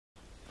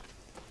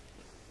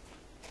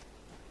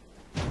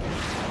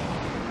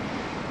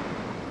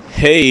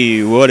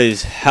Hey, what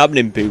is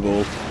happening,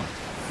 people?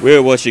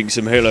 We're watching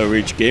some Halo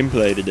Reach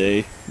gameplay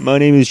today. My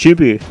name is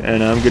Chimpie,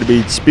 and I'm gonna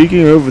be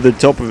speaking over the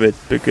top of it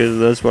because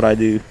that's what I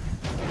do.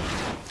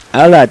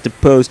 I like to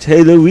post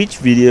Halo Reach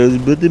videos,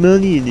 but I'm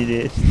on the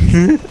internet.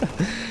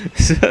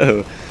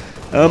 So,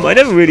 I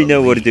never really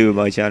know what to do with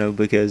my channel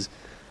because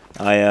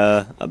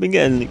I've been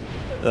getting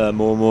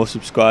more and more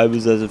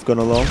subscribers as I've gone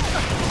along,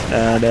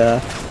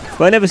 and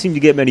but I never seem to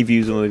get many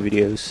views on my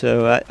videos,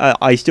 so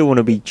I still want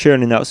to be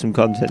churning out some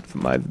content for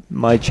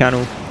my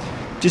channel,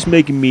 just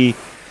making me,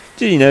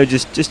 you know,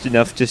 just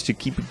enough just to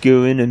keep it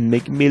going and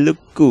making me look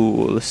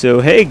cool.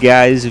 So hey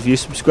guys, if you're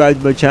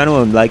subscribed to my channel,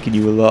 I'm liking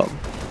you a lot,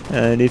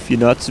 and if you're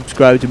not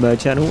subscribed to my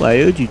channel, I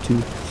urge you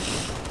to,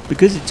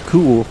 because it's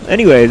cool.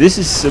 Anyway, this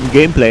is some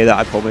gameplay that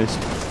I promised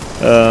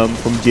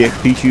from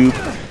GXP Tube.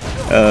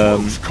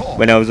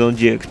 When I was on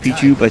GXP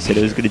Tube, I said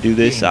I was going to do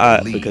this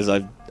because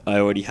I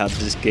already had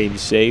this game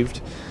saved.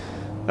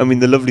 I mean,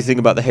 the lovely thing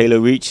about the Halo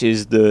Reach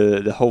is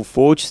the whole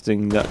Forge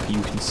thing that you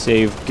can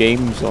save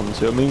games on.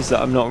 So it means that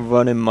I'm not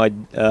running my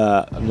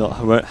I'm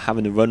not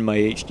having to run my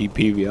HD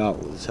PVR all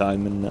the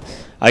time, and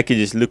I can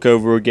just look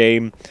over a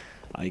game.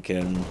 I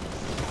can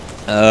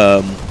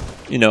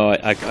you know,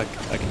 I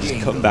can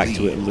just come back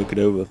to it and look it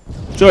over.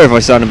 Sorry if I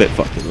sound a bit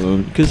fucked at the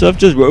moment, because I've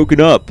just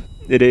woken up.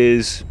 It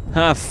is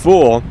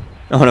 4:30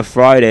 on a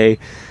Friday.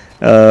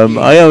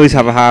 I always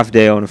have a half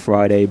day on a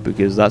Friday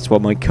because that's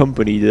what my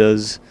company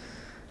does,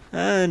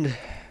 and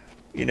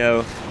you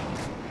know,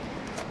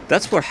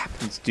 that's what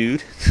happens,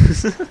 dude.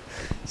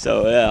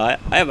 So yeah,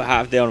 I have a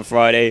half day on a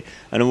Friday,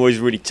 and I'm always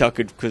really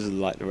tuckered because of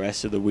like the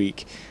rest of the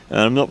week,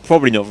 and I'm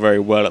probably not very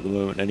well at the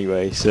moment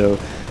anyway. So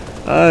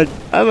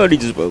I've only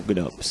just woken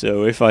up,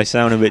 so if I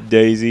sound a bit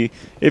daisy,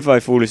 if I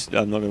fall asleep,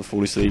 I'm not going to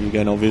fall asleep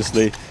again,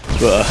 obviously,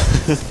 but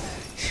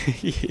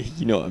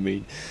you know what I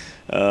mean.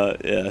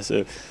 Yeah,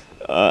 so.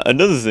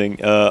 Another thing,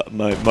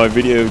 my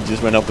video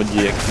just went up on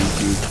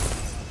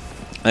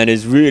GXP, and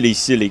it's really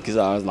silly because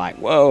I was like,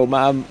 whoa,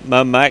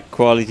 my mic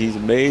quality is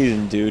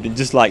amazing, dude, and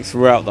just like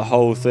throughout the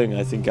whole thing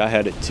I think I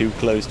had it too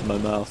close to my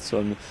mouth, so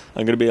I'm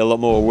going to be a lot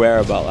more aware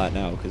about that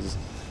now, because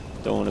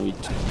I don't want to be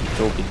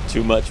talking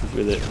too much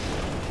with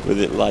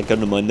it like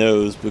under my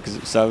nose, because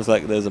it sounds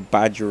like there's a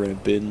badger in a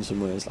bin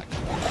somewhere. It's like,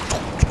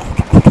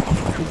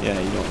 yeah,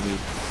 you know what I mean.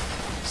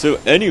 So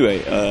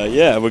anyway,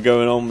 yeah, we're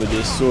going on with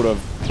this sort of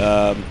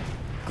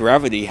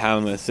gravity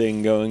hammer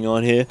thing going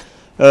on here.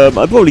 I'd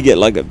probably get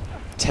like a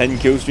 10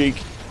 kill streak.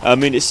 I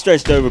mean, it's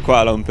stretched over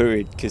quite a long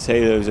period because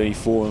Halo's only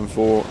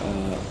 4-4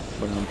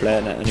 when I'm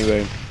playing that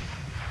anyway.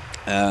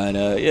 And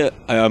yeah,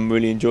 I'm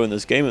really enjoying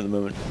this game at the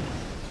moment.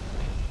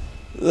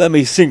 Let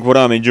me think what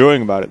I'm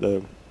enjoying about it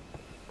though.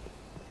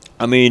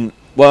 I mean,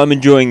 what I'm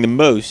enjoying the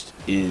most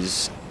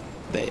is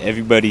that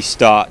everybody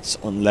starts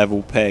on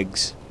level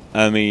pegs.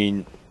 I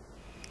mean,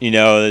 you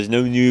know, there's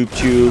no noob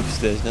tubes,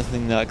 there's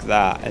nothing like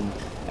that, and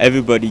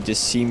everybody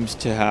just seems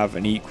to have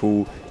an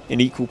equal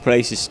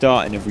place to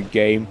start in every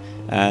game,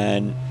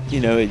 and you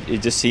know,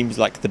 it just seems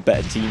like the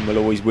better team will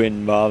always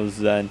win rather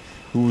than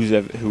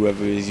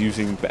whoever is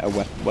using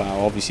better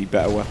obviously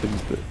better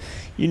weapons, but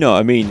you know what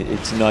I mean.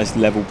 It's a nice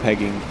level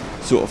pegging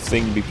sort of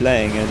thing to be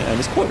playing, and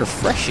it's quite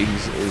refreshing,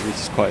 which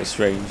is quite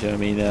strange. I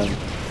mean,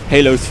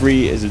 Halo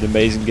 3 is an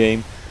amazing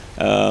game,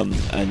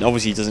 and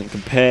obviously it doesn't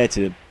compare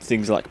to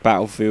things like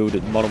Battlefield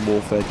and Modern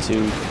Warfare 2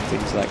 and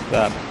things like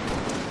that,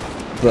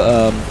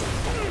 but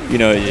you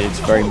know, it's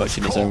very much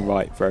in its own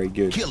right very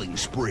good.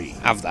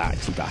 Have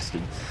that, you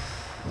bastard.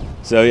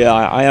 So yeah,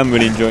 I am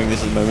really enjoying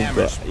this at the moment,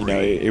 but you know,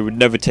 it would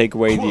never take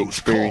away the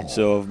experience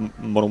of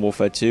Modern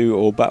Warfare 2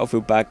 or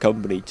Battlefield Bad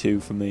Company 2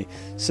 for me.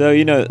 So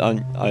you know,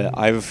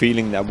 I have a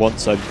feeling that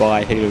once I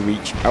buy Halo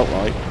Reach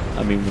outright,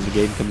 I mean when the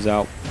game comes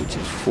out, which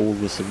is fall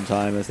or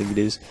sometime, I think it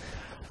is,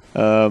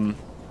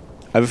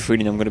 I have a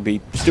feeling I'm going to be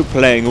still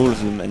playing all of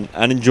them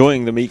and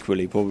enjoying them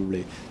equally,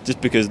 probably,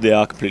 just because they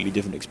are completely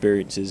different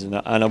experiences, and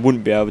I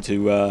wouldn't be able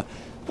to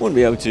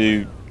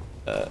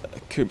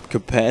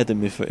compare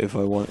them if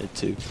I wanted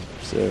to.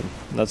 So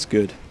that's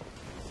good.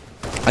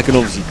 I can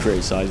obviously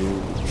criticize all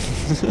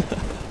of them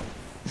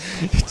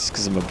just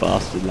because I'm a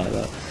bastard like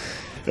that.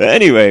 But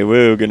anyway,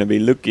 we're going to be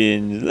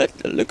looking.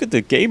 Look at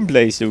the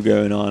gameplay still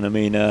going on. I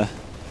mean, I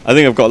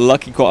think I've got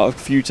lucky quite a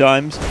few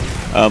times.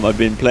 I've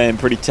been playing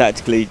pretty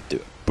tactically.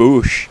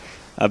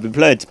 I've been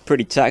playing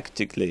pretty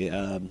tactically.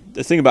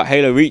 The thing about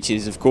Halo Reach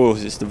is, of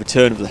course, it's the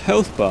return of the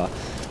health bar,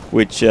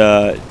 which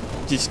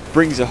just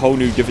brings a whole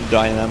new different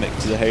dynamic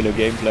to the Halo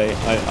gameplay.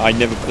 I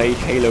never played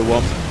Halo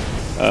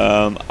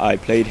 1. I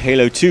played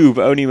Halo 2,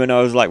 but only when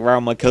I was like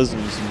around my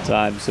cousins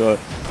sometimes. So,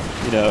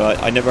 you know,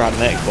 I never had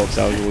an Xbox.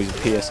 I was always a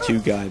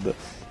PS2 guy, but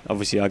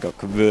obviously I got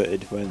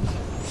converted when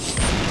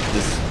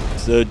the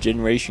third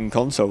generation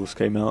consoles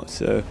came out.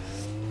 So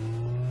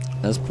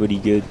that's pretty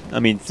good. I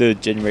mean,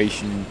 third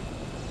generation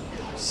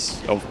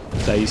of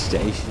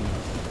PlayStation.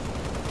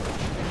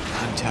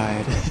 I'm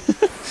tired.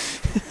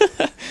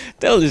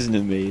 Don't listen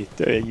to me,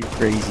 you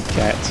crazy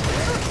cats.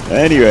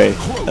 Anyway,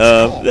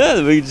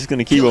 yeah, we're just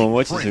gonna keep on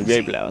watching some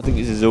gameplay. I think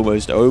this is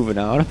almost over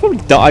now, and I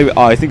probably die.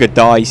 I think I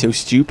die so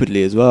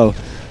stupidly as well.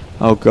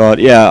 Oh god,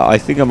 yeah, I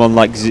think I'm on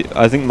like.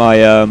 I think my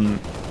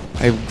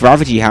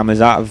gravity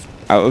hammer's out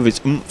of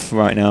its oomph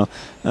right now,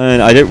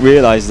 and I don't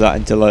realise that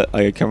until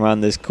I come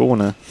around this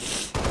corner.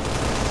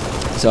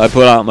 So I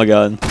pull out my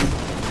gun.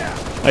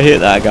 I hit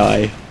that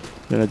guy.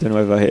 Then I don't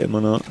know if I hit him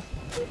or not.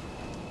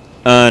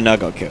 And I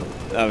got killed.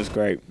 That was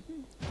great.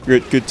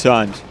 Good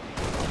times.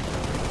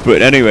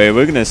 But anyway,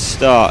 we're gonna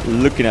start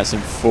looking at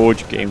some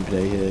Forge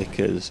gameplay here,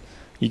 because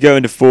you go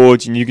into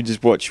Forge and you can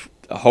just watch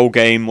a whole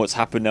game, what's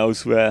happened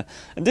elsewhere.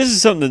 And this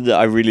is something that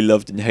I really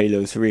loved in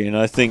Halo 3, and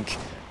I think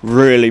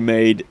really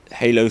made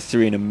Halo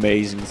 3 an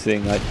amazing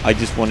thing. I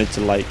just wanted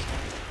to like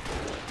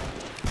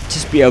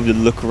just be able to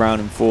look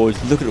around in Forge,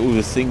 look at all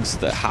the things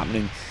that are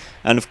happening.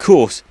 And of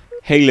course,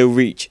 Halo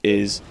Reach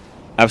is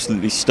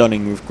absolutely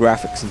stunning with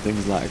graphics and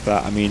things like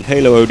that. I mean,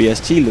 Halo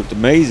ODST looked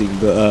amazing,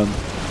 but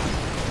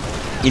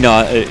you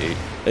know,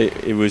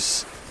 it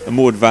was a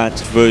more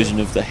advanced version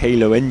of the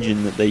Halo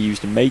engine that they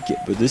used to make it.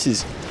 But this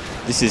is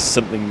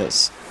something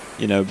that's,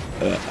 you know,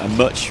 a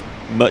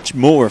much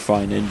more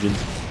refined engine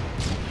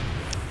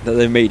that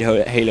they made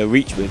Halo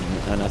Reach with.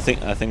 And I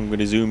think I'm going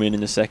to zoom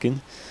in a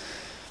second,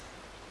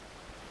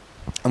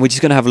 and we're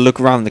just going to have a look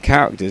around the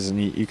characters, and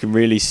you can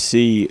really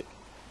see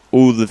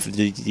all the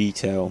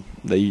detail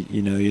that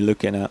you know you're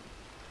looking at.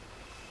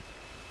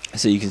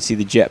 So you can see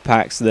the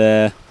jetpacks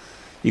there.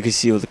 You can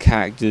see all the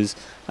characters.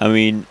 I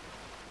mean,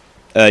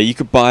 you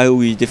could buy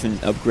all your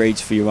different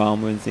upgrades for your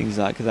armor and things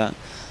like that.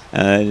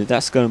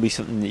 That's going to be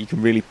something that you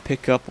can really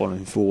pick up on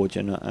in Forge,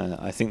 and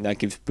I think that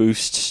gives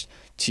boosts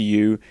to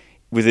you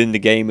within the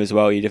game as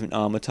well, your different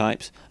armor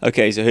types.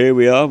 Okay, so here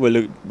we are.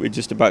 We're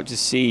just about to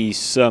see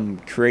some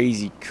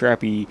crazy,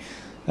 crappy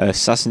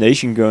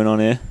assassination going on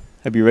here.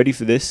 Hope you're ready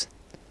for this.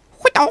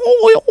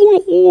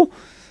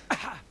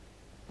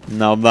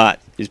 Now that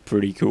is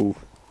pretty cool.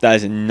 That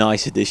is a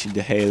nice addition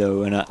to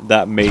Halo, and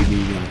that made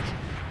me like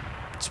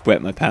sweat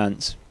my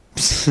pants.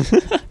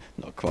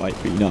 Not quite,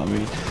 but you know what I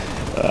mean.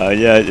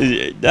 Yeah,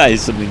 that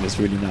is something that's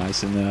really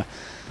nice, and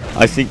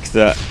I think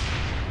that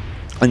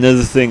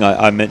another thing,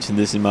 I mentioned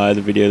this in my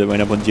other video that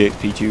went up on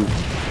GXPTube.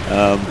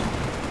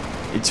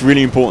 It's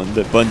really important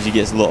that Bungie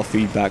gets a lot of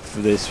feedback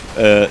for this,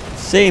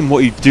 saying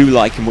what you do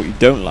like and what you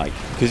don't like.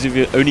 Because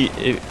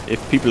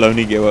if people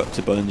only go up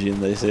to Bungie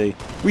and they say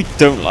we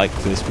don't like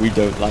this, we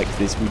don't like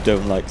this, we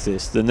don't like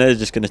this, then they're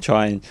just going to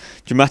try and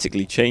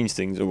dramatically change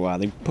things. Or well,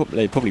 they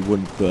probably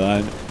wouldn't,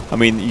 but I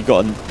mean, they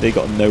got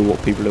to know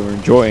what people are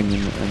enjoying,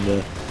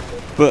 and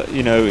but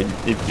you know,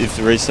 if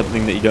there is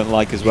something that you don't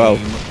like as well,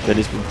 then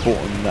it's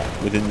important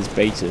that within this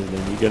beta,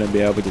 then you're going to be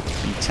able to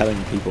be telling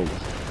people.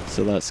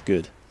 So that's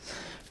good.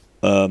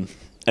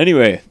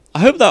 Anyway, I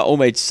hope that all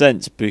made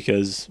sense,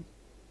 because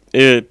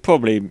it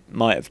probably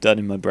might have done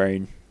in my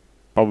brain.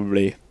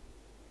 Probably.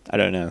 I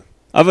don't know.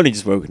 I've only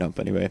just woken up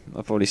anyway.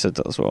 I probably said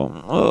that as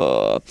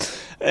well.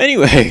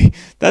 Anyway,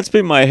 that's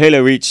been my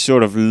Halo Reach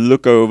sort of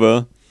look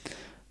over,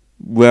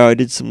 where I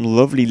did some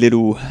lovely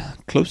little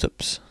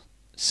close-ups.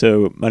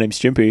 So, my name's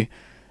Chimpie.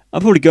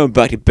 I'm probably going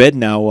back to bed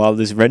now while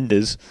this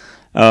renders.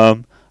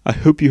 I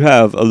hope you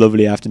have a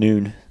lovely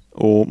afternoon,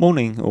 or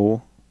morning,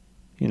 or,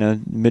 you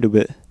know, middle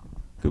bit.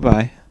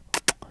 Goodbye.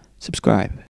 Subscribe.